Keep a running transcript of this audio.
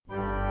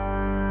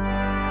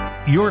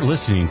You're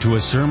listening to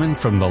a sermon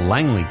from the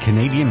Langley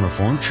Canadian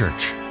Reformed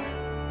Church.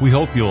 We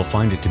hope you'll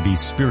find it to be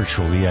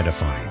spiritually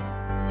edifying.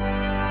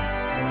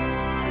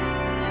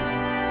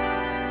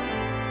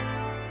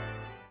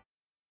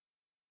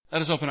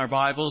 Let us open our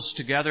Bibles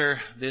together.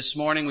 This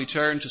morning we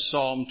turn to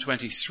Psalm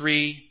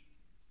 23,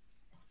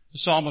 the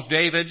Psalm of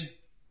David.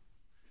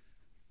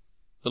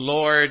 The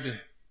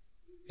Lord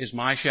is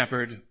my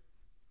shepherd.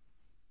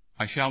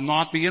 I shall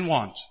not be in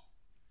want.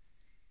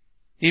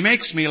 He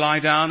makes me lie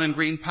down in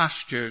green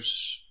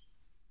pastures.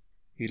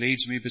 He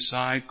leads me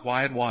beside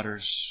quiet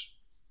waters.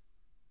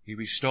 He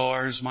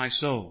restores my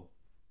soul.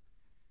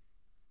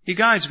 He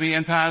guides me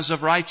in paths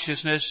of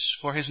righteousness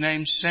for his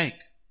name's sake.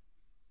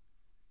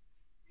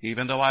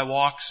 Even though I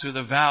walk through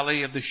the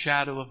valley of the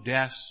shadow of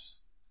death,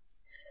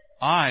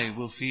 I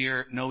will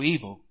fear no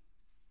evil.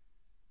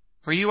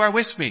 For you are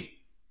with me.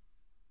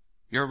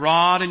 Your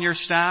rod and your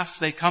staff,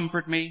 they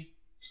comfort me.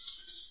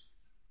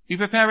 You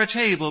prepare a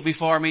table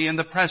before me in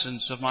the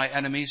presence of my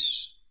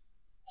enemies.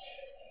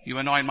 You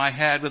anoint my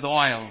head with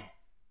oil.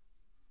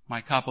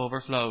 My cup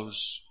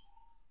overflows.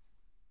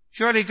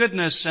 Surely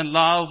goodness and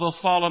love will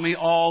follow me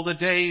all the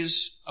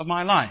days of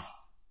my life,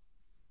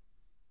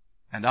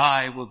 and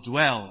I will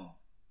dwell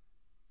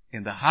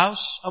in the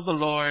house of the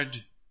Lord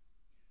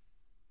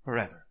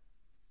forever.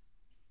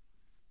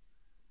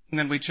 And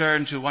then we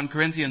turn to 1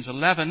 Corinthians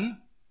 11.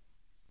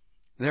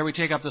 There we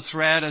take up the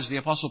thread as the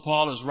Apostle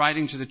Paul is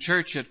writing to the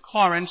church at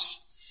Corinth.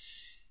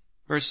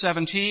 Verse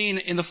 17,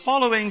 in the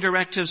following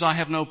directives I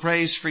have no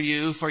praise for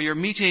you, for your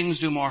meetings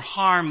do more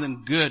harm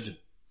than good.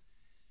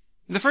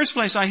 In the first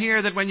place, I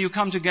hear that when you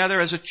come together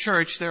as a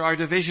church, there are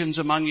divisions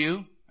among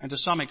you, and to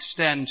some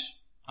extent,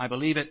 I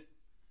believe it.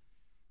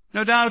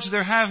 No doubt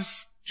there have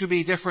to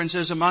be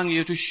differences among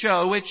you to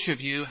show which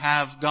of you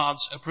have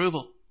God's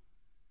approval.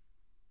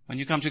 When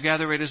you come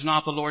together, it is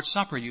not the Lord's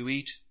Supper you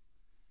eat.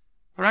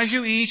 For as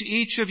you eat,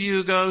 each of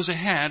you goes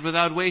ahead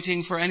without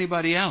waiting for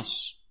anybody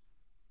else.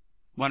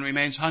 One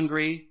remains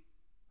hungry,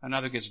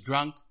 another gets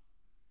drunk.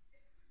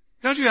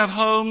 Don't you have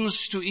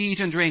homes to eat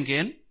and drink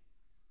in?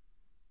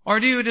 Or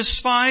do you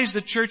despise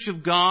the church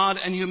of God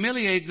and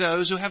humiliate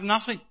those who have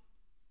nothing?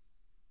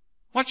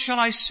 What shall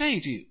I say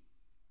to you?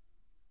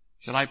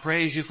 Shall I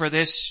praise you for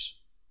this?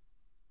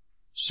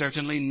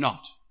 Certainly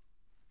not.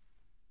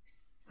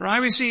 For I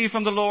received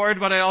from the Lord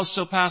what I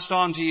also passed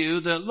on to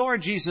you. The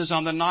Lord Jesus,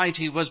 on the night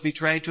he was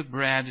betrayed, took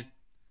bread.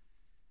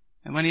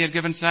 And when he had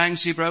given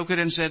thanks, he broke it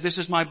and said, this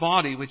is my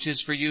body, which is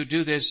for you.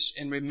 Do this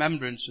in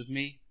remembrance of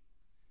me.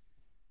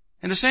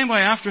 In the same way,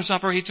 after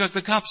supper, he took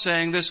the cup,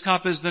 saying, this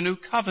cup is the new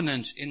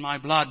covenant in my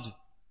blood.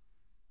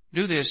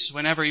 Do this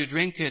whenever you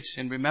drink it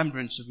in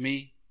remembrance of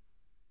me.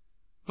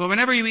 For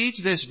whenever you eat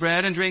this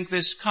bread and drink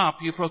this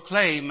cup, you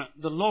proclaim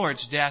the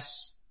Lord's death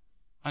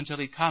until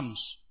he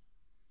comes.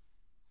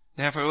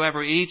 Therefore,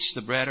 whoever eats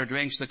the bread or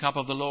drinks the cup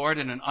of the Lord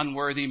in an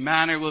unworthy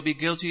manner will be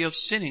guilty of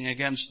sinning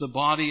against the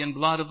body and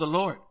blood of the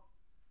Lord.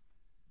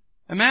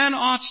 A man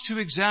ought to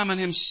examine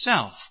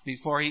himself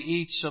before he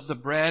eats of the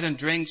bread and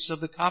drinks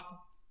of the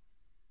cup.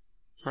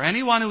 For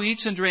anyone who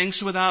eats and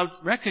drinks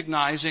without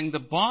recognizing the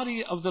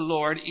body of the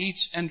Lord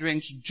eats and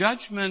drinks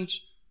judgment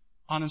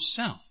on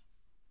himself.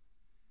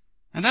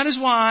 And that is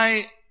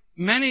why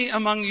many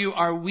among you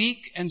are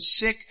weak and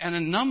sick, and a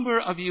number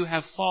of you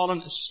have fallen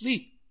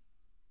asleep.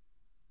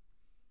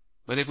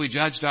 But if we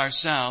judged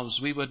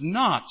ourselves, we would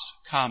not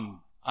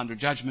come under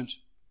judgment.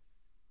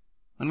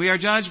 When we are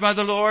judged by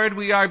the Lord,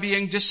 we are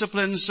being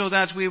disciplined so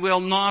that we will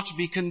not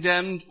be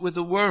condemned with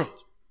the world.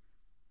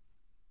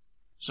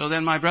 So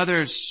then, my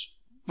brothers,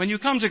 when you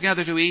come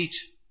together to eat,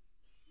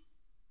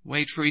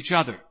 wait for each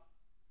other.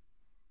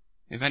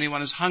 If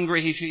anyone is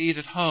hungry, he should eat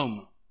at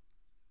home,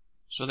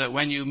 so that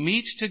when you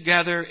meet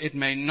together, it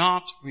may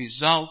not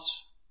result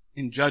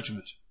in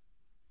judgment.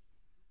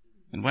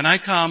 And when I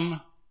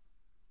come,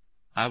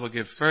 I will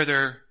give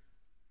further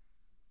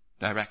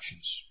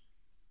directions.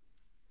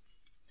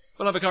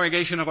 Beloved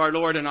congregation of our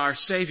Lord and our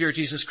Savior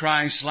Jesus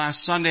Christ,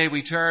 last Sunday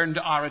we turned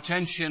our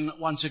attention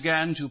once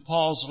again to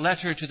Paul's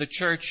letter to the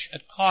church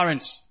at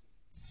Corinth.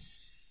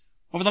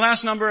 Over the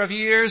last number of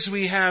years,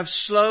 we have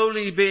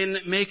slowly been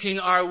making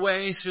our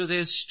way through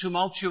this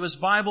tumultuous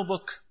Bible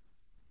book.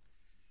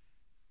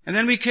 And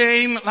then we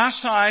came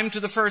last time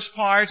to the first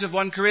part of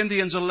 1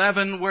 Corinthians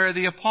 11, where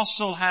the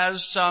apostle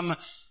has some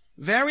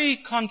very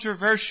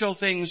controversial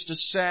things to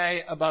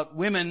say about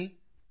women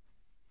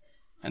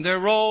and their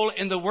role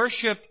in the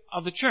worship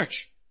of the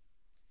church.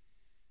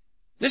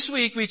 This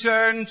week we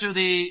turn to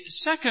the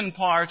second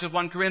part of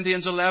 1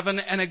 Corinthians 11,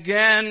 and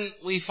again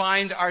we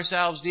find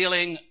ourselves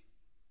dealing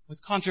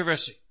with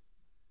controversy.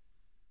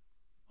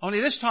 Only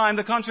this time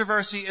the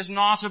controversy is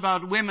not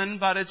about women,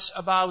 but it's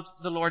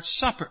about the Lord's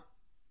Supper.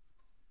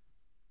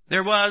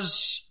 There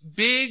was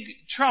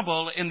big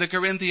trouble in the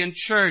Corinthian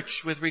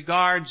church with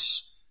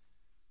regards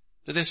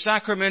to the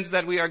sacrament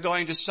that we are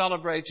going to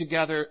celebrate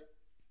together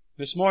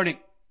this morning.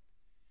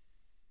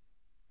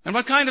 And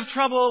what kind of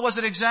trouble was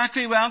it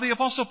exactly? Well, the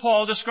Apostle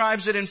Paul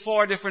describes it in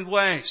 4 different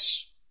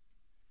ways.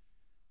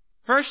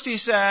 First, he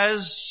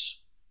says,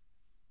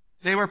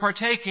 They were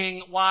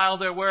partaking while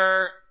there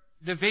were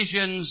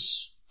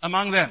divisions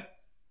among them.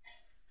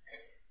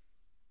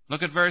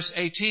 Look at verse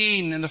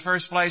 18. In the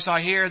first place, I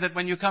hear that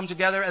when you come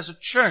together as a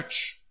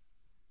church,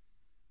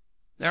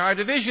 there are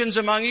divisions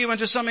among you, and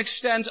to some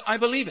extent, I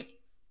believe it.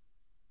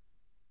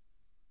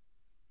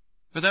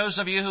 For those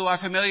of you who are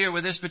familiar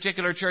with this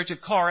particular church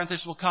at Corinth,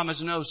 this will come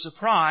as no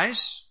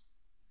surprise,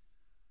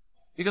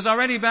 because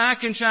already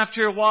back in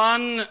chapter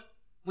 1,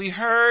 we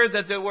heard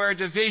that there were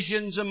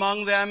divisions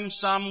among them.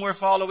 Some were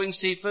following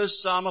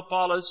Cephas, some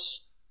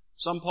Apollos,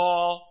 some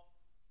Paul,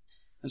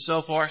 and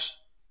so forth.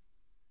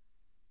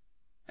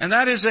 And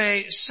that is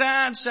a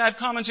sad, sad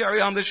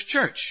commentary on this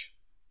church.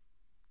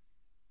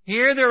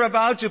 Here they're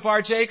about to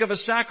partake of a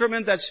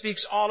sacrament that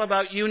speaks all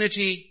about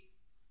unity,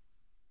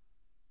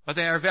 but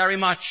they are very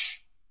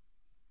much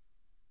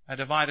a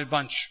divided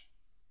bunch.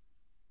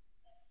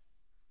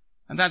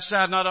 And that's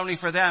sad not only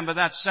for them, but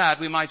that's sad,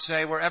 we might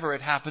say, wherever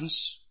it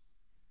happens.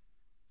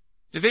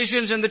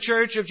 Divisions in the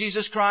Church of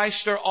Jesus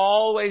Christ are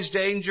always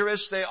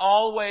dangerous. They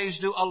always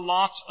do a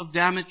lot of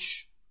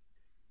damage.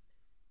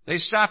 They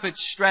sap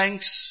its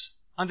strengths,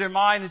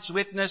 undermine its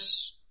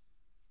witness,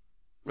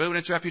 ruin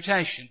its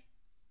reputation.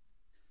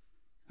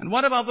 And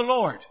what about the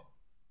Lord?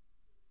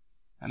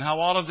 And how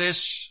all of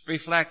this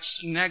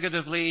reflects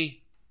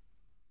negatively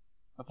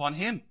upon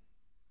Him.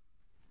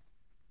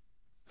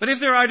 But if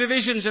there are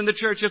divisions in the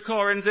church of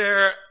Corinth,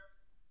 there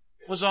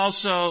was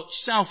also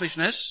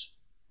selfishness.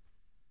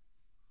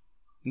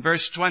 In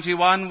verse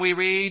 21 we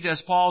read,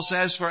 as Paul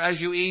says, for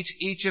as you eat,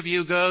 each of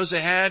you goes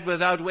ahead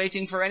without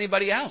waiting for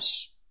anybody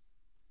else.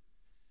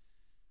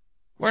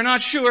 We're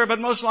not sure, but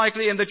most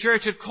likely in the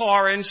church at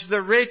Corinth,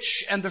 the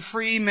rich and the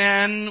free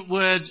men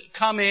would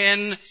come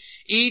in,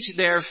 eat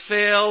their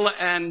fill,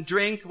 and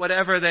drink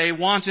whatever they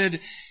wanted.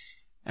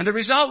 And the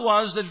result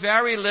was that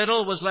very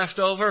little was left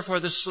over for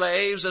the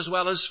slaves as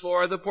well as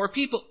for the poor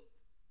people.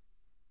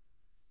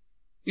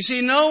 You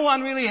see, no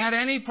one really had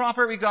any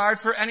proper regard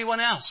for anyone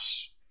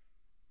else.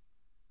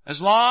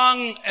 As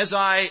long as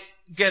I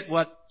get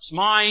what's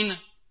mine,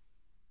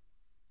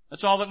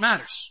 that's all that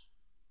matters.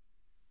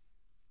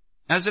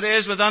 As it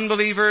is with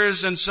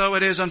unbelievers, and so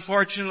it is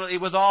unfortunately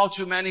with all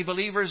too many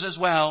believers as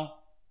well.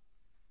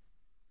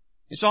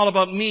 It's all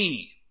about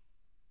me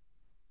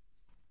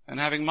and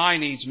having my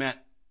needs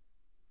met.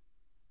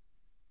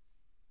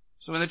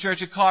 So in the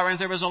church at Corinth,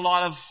 there was a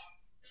lot of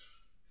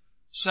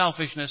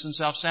selfishness and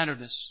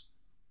self-centeredness.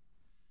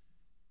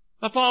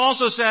 But Paul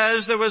also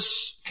says there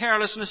was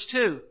carelessness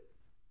too.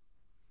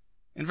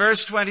 In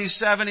verse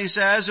 27 he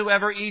says,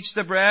 whoever eats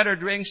the bread or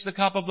drinks the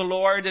cup of the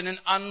Lord in an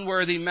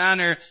unworthy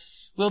manner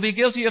will be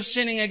guilty of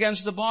sinning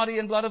against the body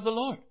and blood of the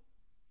Lord.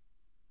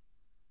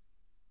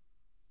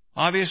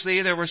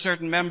 Obviously, there were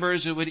certain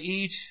members who would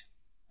eat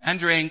and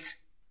drink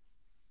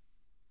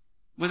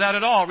without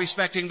at all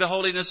respecting the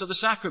holiness of the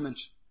sacrament.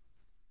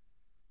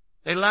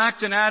 They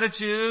lacked an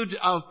attitude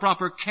of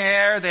proper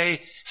care.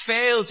 They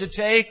failed to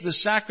take the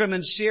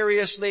sacrament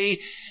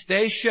seriously.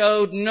 They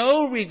showed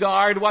no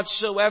regard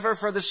whatsoever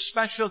for the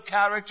special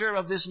character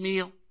of this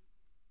meal.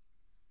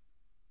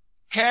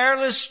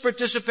 Careless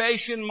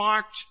participation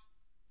marked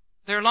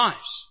their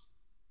lives.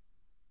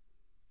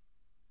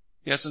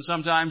 Yes, and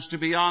sometimes, to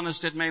be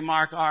honest, it may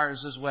mark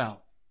ours as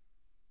well.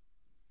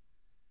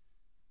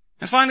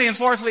 And finally and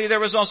fourthly, there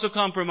was also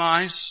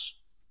compromise.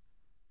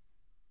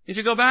 If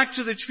you go back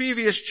to the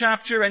previous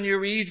chapter and you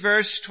read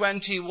verse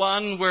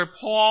 21 where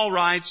Paul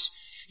writes,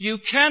 you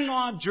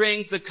cannot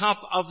drink the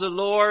cup of the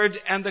Lord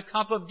and the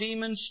cup of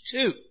demons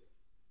too.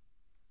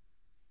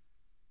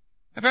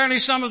 Apparently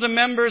some of the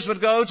members would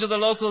go to the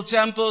local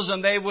temples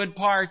and they would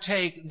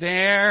partake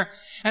there,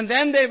 and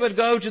then they would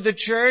go to the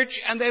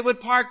church and they would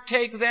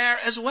partake there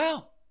as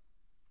well.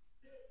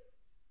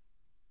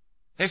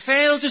 They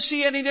failed to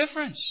see any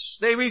difference.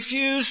 They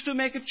refused to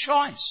make a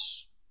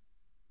choice.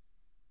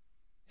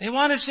 They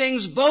wanted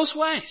things both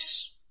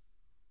ways.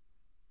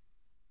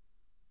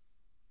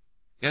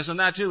 Yes, and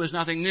that too is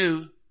nothing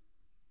new.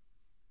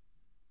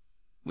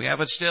 We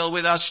have it still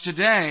with us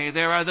today.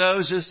 There are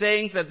those who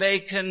think that they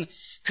can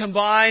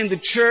combine the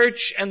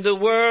church and the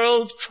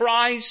world,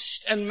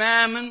 Christ and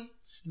mammon,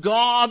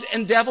 God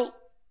and devil.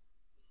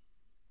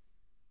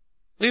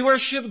 We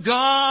worship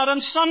God on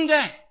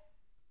Sunday.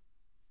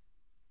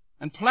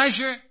 And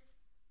pleasure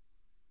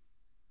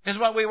is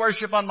what we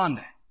worship on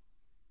Monday.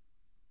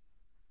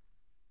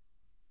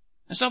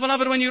 And so,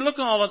 beloved, when you look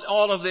at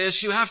all of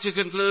this, you have to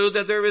conclude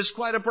that there is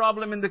quite a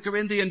problem in the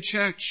Corinthian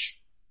church.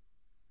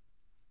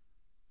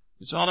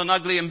 It's all an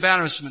ugly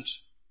embarrassment.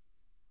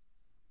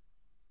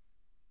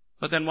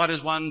 But then what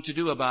is one to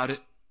do about it?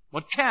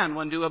 What can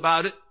one do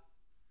about it?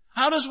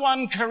 How does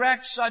one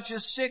correct such a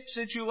sick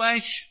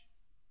situation?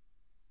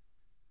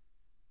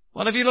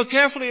 Well, if you look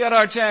carefully at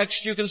our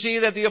text, you can see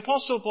that the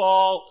Apostle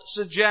Paul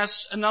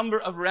suggests a number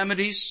of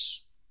remedies.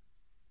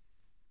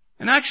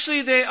 And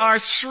actually they are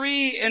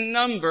 3 in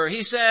number.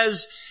 He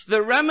says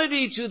the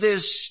remedy to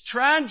this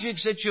tragic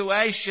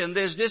situation,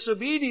 this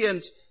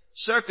disobedient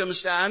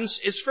circumstance,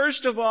 is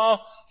first of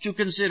all to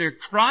consider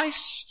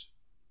Christ.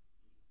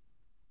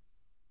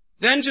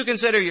 Then to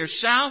consider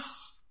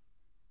yourself.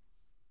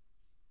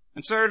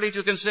 And thirdly,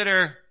 to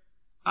consider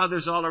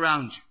others all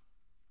around you.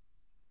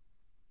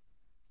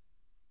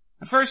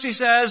 And first he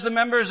says the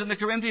members in the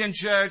Corinthian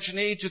church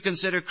need to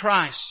consider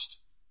Christ.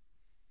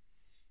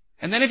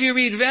 And then if you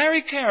read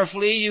very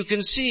carefully, you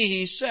can see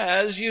he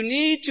says you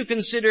need to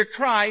consider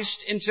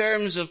Christ in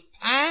terms of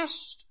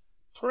past,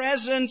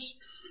 present,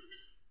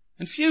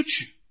 and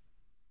future.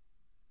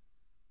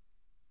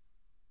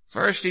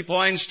 First, he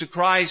points to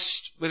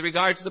Christ with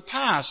regard to the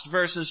past,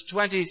 verses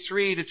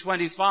 23 to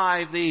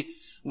 25, the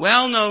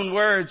well-known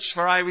words,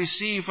 "For I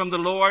received from the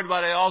Lord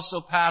what I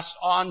also passed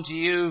on to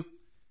you.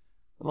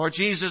 The Lord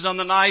Jesus, on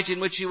the night in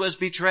which he was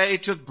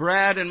betrayed, took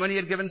bread, and when he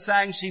had given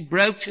thanks, he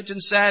broke it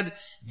and said,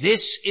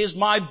 'This is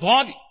my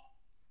body,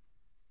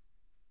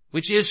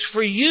 which is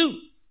for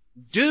you.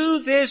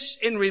 Do this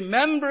in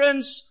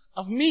remembrance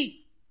of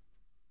me.'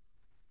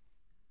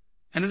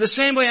 And in the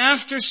same way,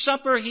 after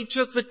supper, he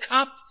took the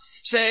cup,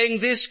 saying,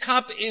 'This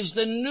cup is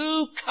the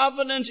new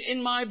covenant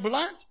in my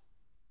blood.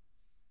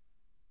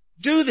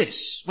 Do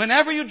this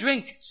whenever you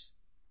drink it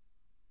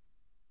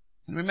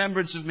in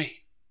remembrance of me.'"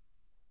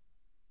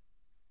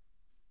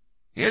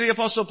 Here the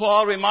Apostle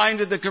Paul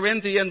reminded the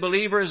Corinthian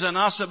believers and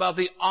us about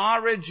the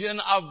origin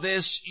of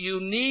this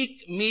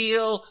unique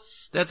meal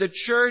that the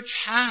church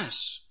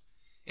has.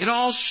 It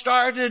all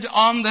started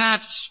on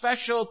that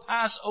special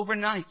Passover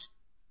night.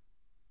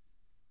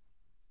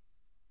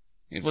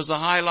 It was the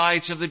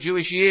highlight of the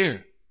Jewish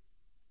year.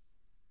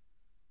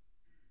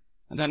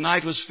 And that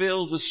night was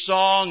filled with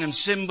song and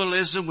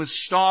symbolism, with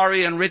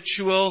story and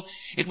ritual.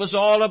 It was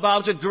all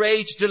about a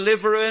great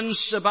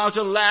deliverance, about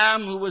a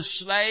lamb who was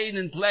slain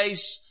in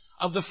place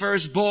of the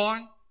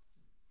firstborn.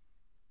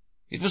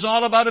 It was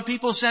all about a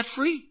people set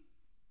free.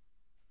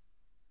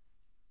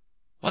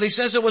 Well, he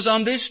says it was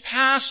on this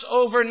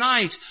Passover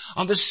night,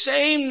 on the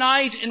same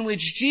night in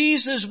which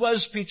Jesus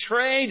was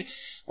betrayed,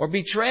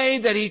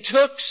 that he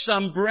took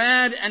some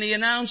bread and he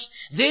announced,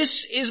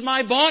 "This is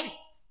my body."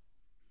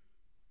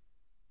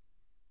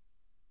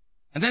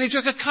 And then he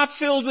took a cup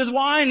filled with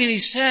wine and he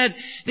said,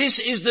 "This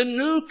is the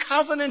new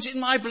covenant in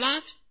my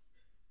blood."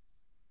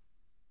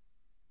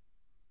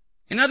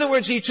 In other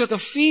words, he took a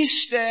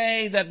feast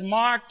day that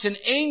marked an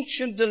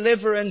ancient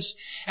deliverance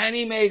and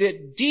he made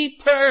it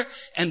deeper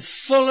and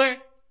fuller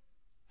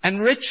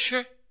and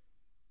richer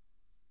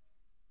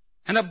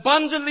and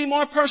abundantly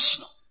more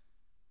personal.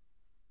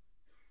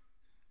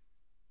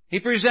 He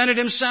presented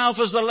himself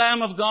as the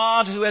Lamb of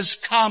God who has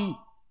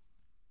come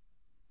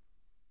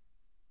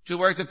to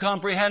work the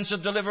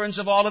comprehensive deliverance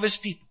of all of his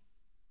people.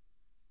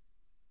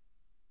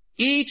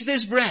 Eat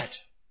this bread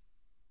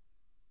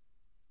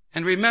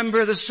and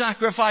remember the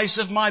sacrifice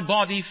of my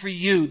body for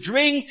you.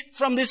 Drink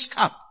from this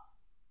cup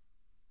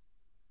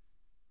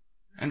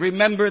and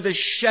remember the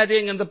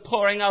shedding and the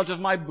pouring out of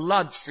my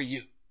blood for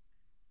you.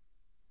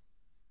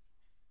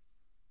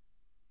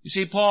 You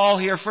see, Paul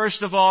here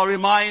first of all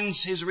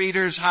reminds his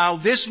readers how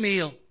this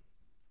meal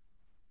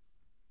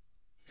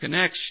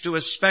connects to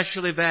a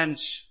special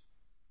event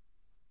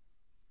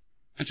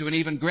and to an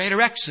even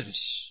greater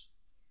exodus,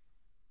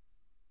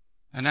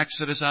 an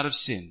exodus out of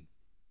sin.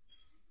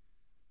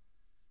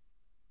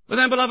 But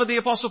then, beloved, the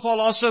Apostle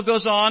Paul also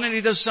goes on and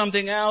he does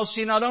something else.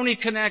 He not only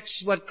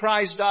connects what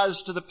Christ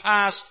does to the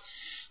past,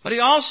 but he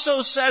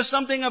also says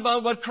something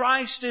about what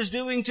Christ is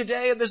doing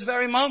today at this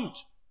very moment.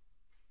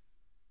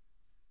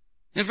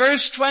 In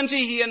verse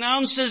 20, he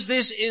announces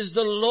this is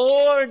the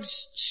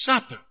Lord's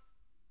Supper.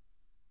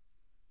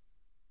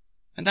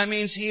 And that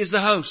means he is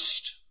the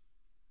host.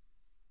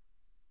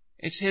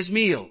 It's his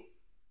meal.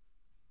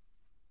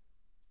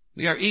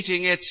 We are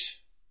eating it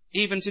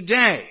even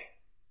today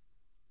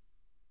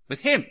with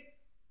him.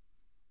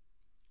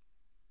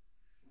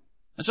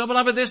 And so,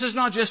 beloved, this is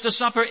not just a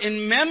supper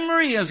in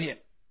memory of him.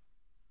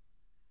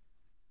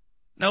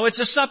 No, it's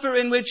a supper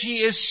in which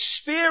he is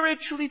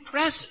spiritually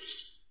present.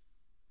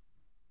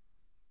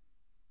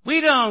 We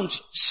don't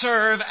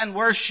serve and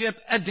worship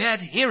a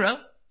dead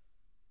hero.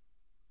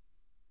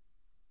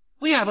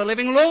 We have a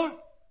living Lord.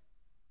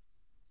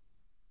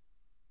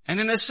 And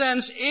in a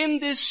sense, in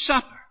this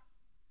supper,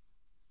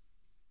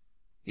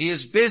 he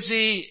is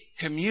busy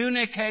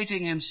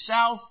communicating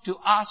himself to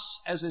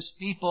us as his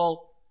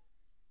people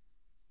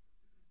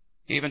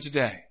even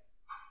today.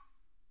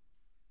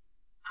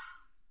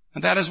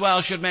 And that as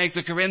well should make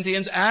the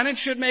Corinthians, and it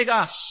should make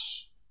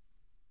us,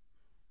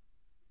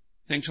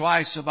 think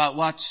twice about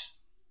what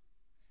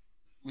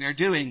we are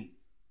doing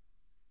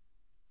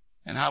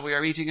and how we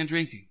are eating and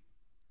drinking.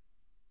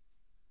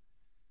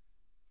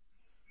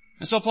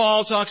 And so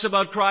Paul talks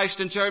about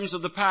Christ in terms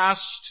of the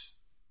past,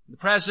 the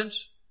present.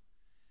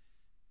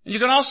 And you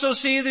can also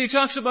see that he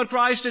talks about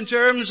Christ in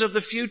terms of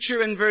the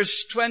future. In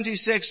verse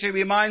 26, he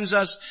reminds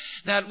us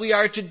that we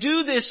are to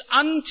do this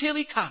until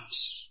he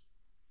comes.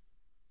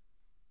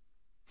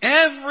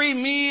 Every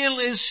meal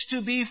is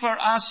to be for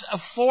us a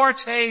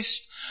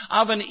foretaste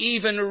of an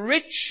even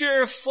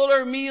richer,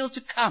 fuller meal to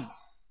come.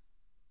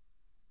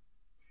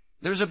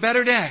 There's a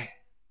better day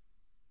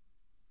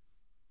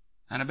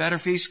and a better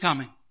feast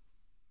coming.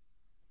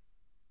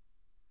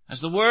 as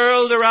the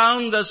world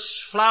around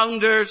us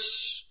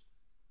flounders,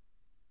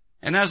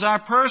 and as our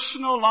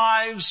personal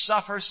lives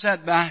suffer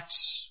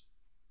setbacks,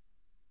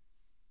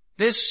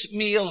 this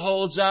meal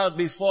holds out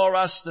before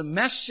us the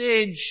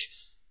message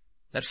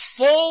that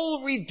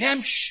full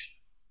redemption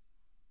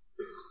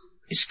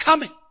is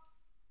coming.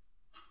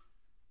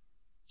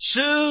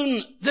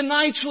 Soon the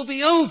night will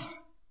be over.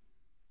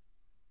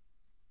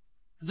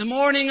 The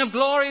morning of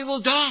glory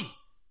will dawn.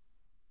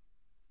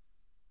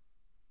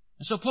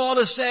 And so Paul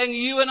is saying,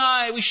 you and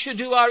I, we should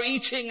do our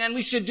eating and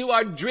we should do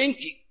our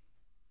drinking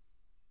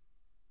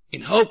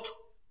in hope.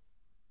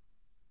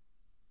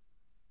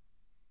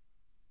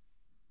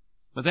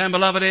 But then,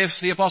 beloved,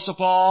 if the Apostle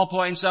Paul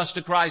points us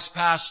to Christ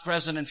past,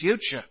 present, and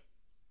future,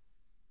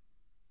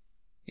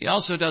 he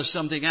also does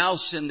something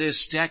else in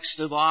this text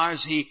of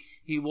ours. He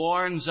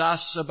warns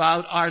us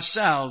about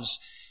ourselves.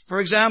 For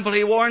example,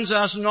 he warns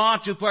us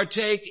not to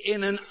partake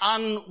in an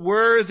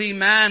unworthy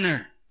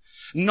manner,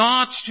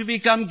 not to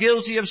become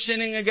guilty of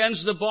sinning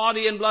against the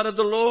body and blood of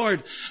the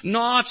Lord,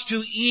 not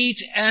to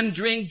eat and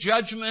drink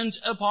judgment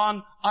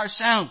upon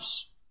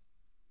ourselves.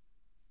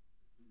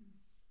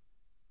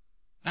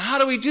 Now, how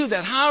do we do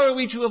that? How are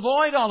we to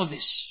avoid all of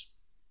this?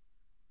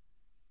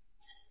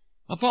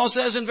 Well, Paul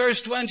says in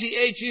verse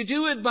 28, you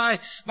do it by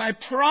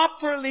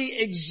properly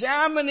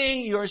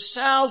examining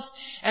yourself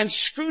and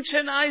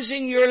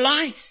scrutinizing your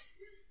life.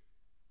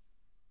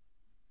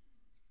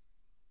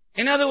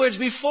 In other words,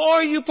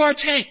 before you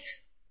partake,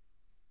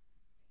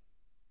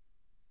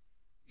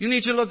 you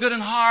need to look good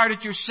and hard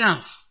at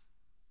yourself.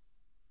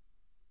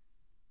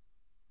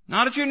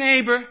 Not at your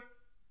neighbor,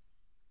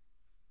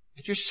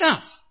 at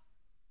yourself.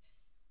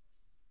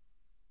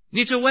 You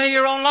need to weigh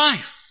your own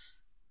life.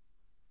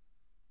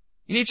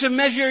 You need to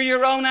measure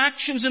your own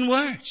actions and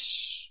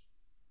words.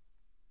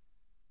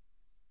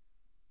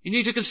 You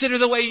need to consider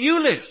the way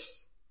you live.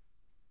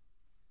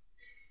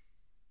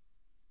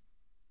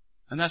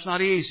 And that's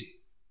not easy.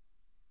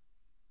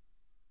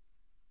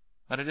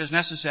 But it is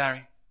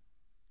necessary.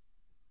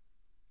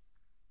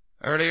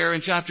 Earlier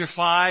in chapter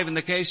 5, in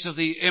the case of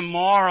the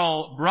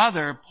immoral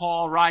brother,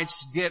 Paul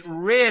writes, get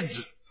rid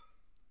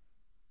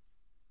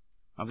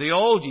of the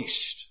old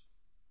yeast.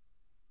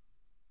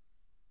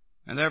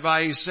 And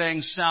thereby he's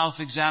saying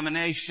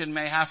self-examination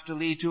may have to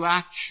lead to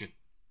action,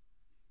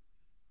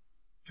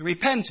 to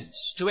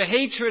repentance, to a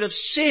hatred of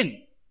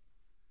sin,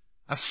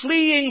 a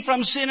fleeing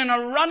from sin and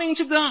a running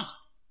to God.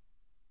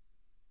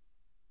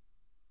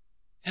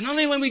 And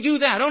only when we do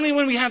that, only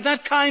when we have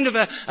that kind of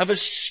a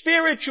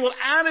spiritual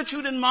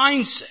attitude and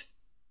mindset,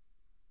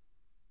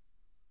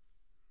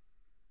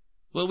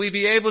 will we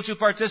be able to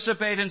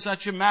participate in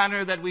such a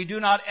manner that we do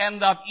not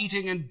end up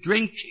eating and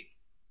drinking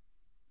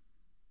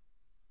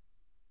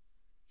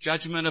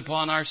judgment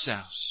upon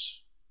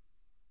ourselves.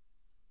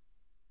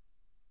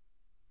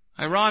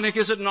 Ironic,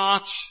 is it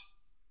not?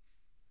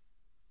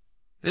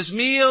 This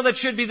meal that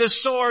should be the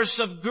source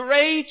of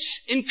great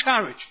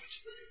encouragement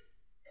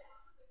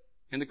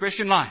in the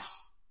Christian life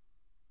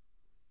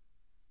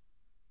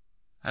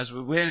has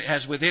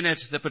within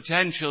it the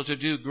potential to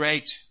do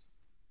great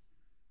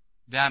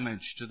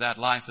damage to that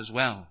life as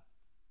well,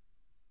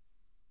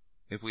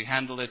 if we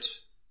handle it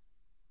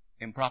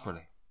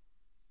improperly.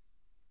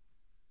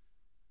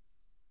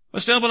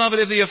 But still, beloved,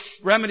 if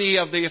the remedy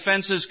of the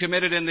offenses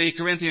committed in the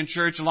Corinthian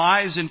church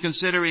lies in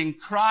considering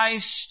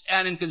Christ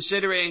and in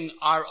considering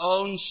our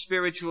own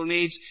spiritual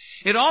needs,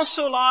 it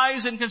also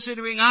lies in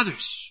considering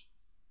others.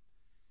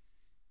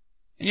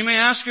 And you may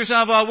ask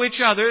yourself, well, which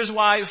others?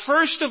 Why,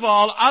 first of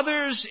all,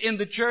 others in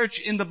the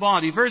church, in the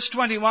body. Verse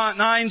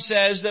 29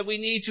 says that we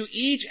need to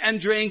eat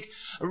and drink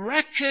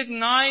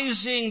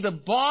recognizing the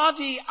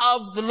body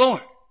of the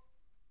Lord.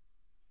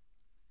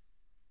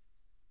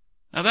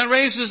 Now that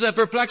raises a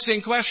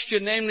perplexing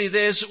question, namely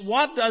this: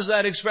 what does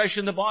that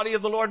expression, the body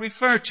of the Lord,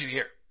 refer to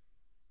here?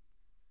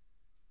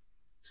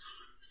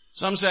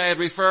 Some say it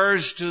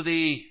refers to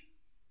the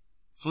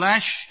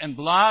flesh and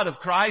blood of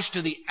Christ,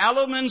 to the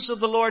elements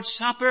of the Lord's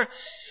Supper.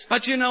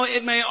 But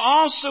it may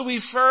also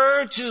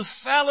refer to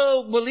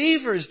fellow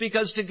believers,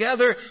 because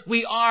together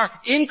we are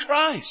in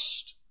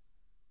Christ.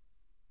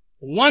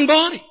 One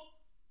body.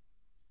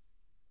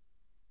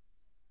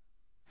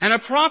 And a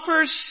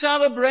proper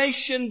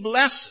celebration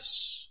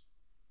blesses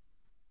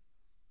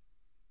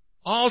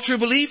all true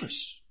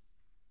believers.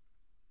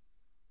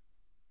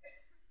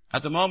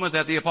 At the moment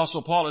that the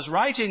Apostle Paul is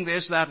writing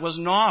this, that was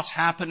not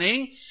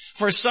happening.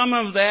 For some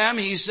of them,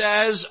 he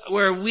says,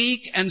 were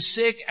weak and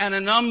sick, and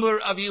a number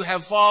of you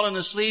have fallen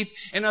asleep.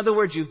 In other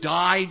words, you've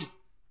died.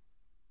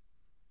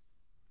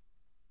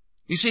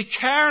 You see,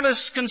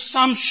 careless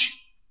consumption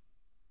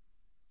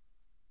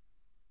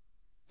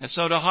had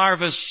sowed a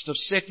harvest of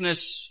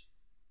sickness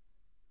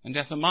and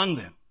death among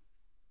them.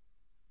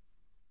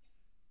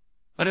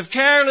 But if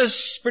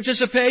careless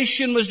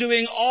participation was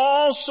doing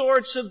all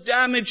sorts of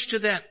damage to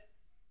them,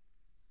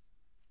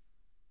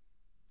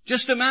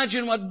 just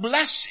imagine what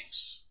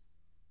blessings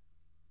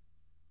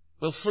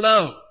will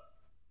flow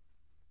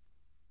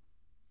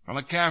from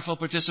a careful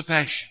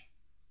participation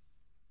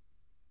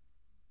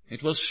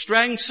It will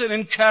strengthen,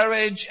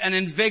 encourage, and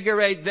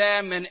invigorate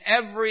them in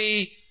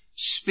every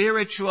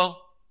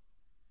spiritual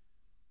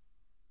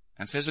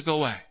and physical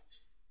way.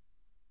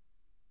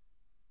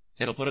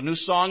 It'll put a new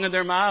song in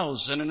their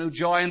mouths and a new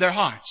joy in their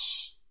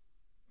hearts.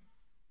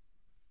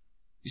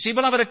 You see,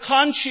 beloved, a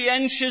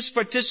conscientious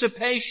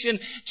participation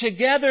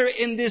together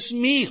in this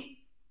meal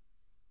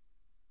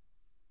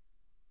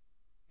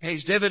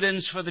pays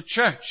dividends for the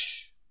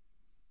church,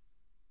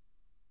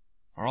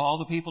 for all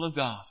the people of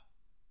God.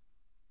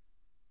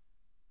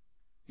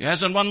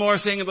 Yes, and one more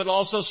thing, it will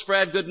also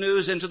spread good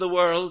news into the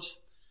world.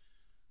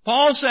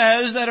 Paul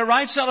says that a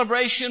right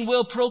celebration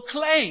will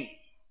proclaim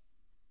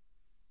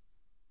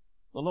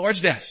the Lord's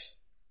death.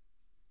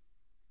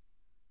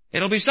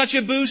 It'll be such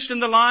a boost in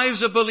the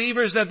lives of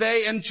believers that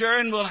they in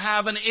turn will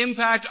have an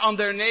impact on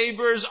their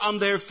neighbors, on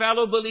their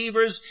fellow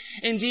believers,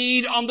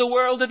 indeed on the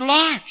world at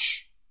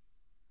large.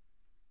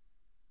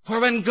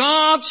 For when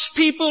God's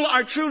people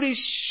are truly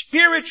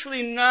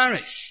spiritually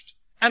nourished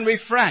and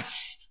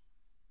refreshed,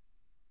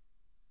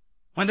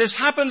 when this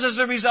happens as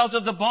the result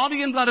of the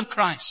body and blood of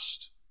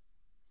Christ,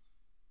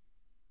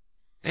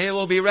 they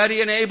will be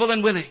ready and able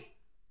and willing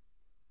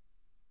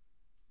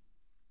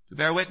to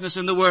bear witness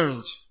in the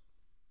world,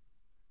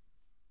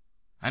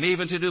 and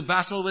even to do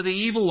battle with the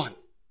evil one.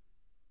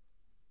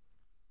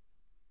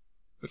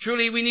 But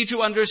truly we need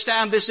to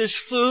understand this is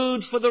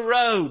food for the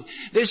road.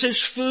 This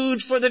is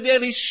food for the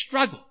daily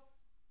struggle.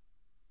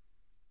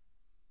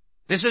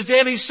 This is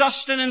daily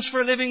sustenance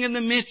for living in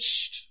the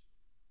midst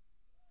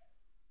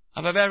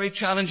of a very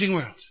challenging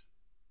world.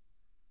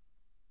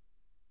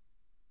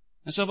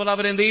 And so,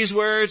 beloved, in these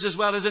words, as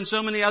well as in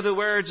so many other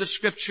words of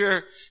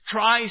Scripture,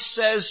 Christ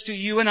says to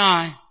you and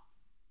I,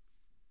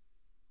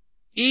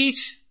 eat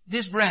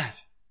this bread,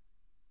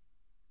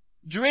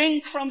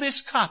 drink from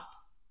this cup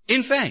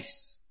in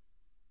faith,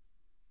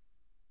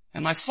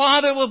 and my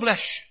Father will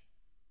bless you,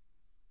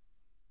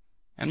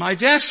 and my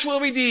death will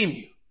redeem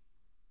you,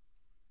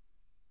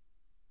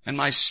 and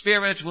my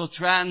Spirit will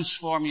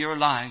transform your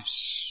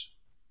lives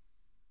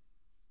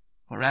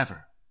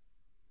forever.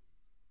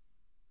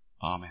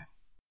 Amen.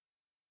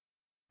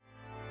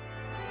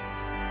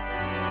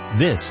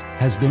 This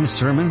has been a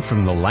sermon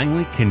from the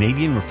Langley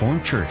Canadian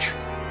Reformed Church.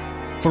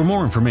 For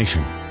more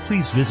information,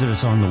 please visit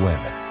us on the web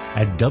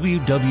at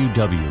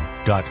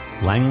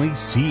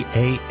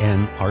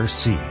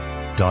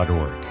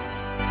www.langleycanrc.org.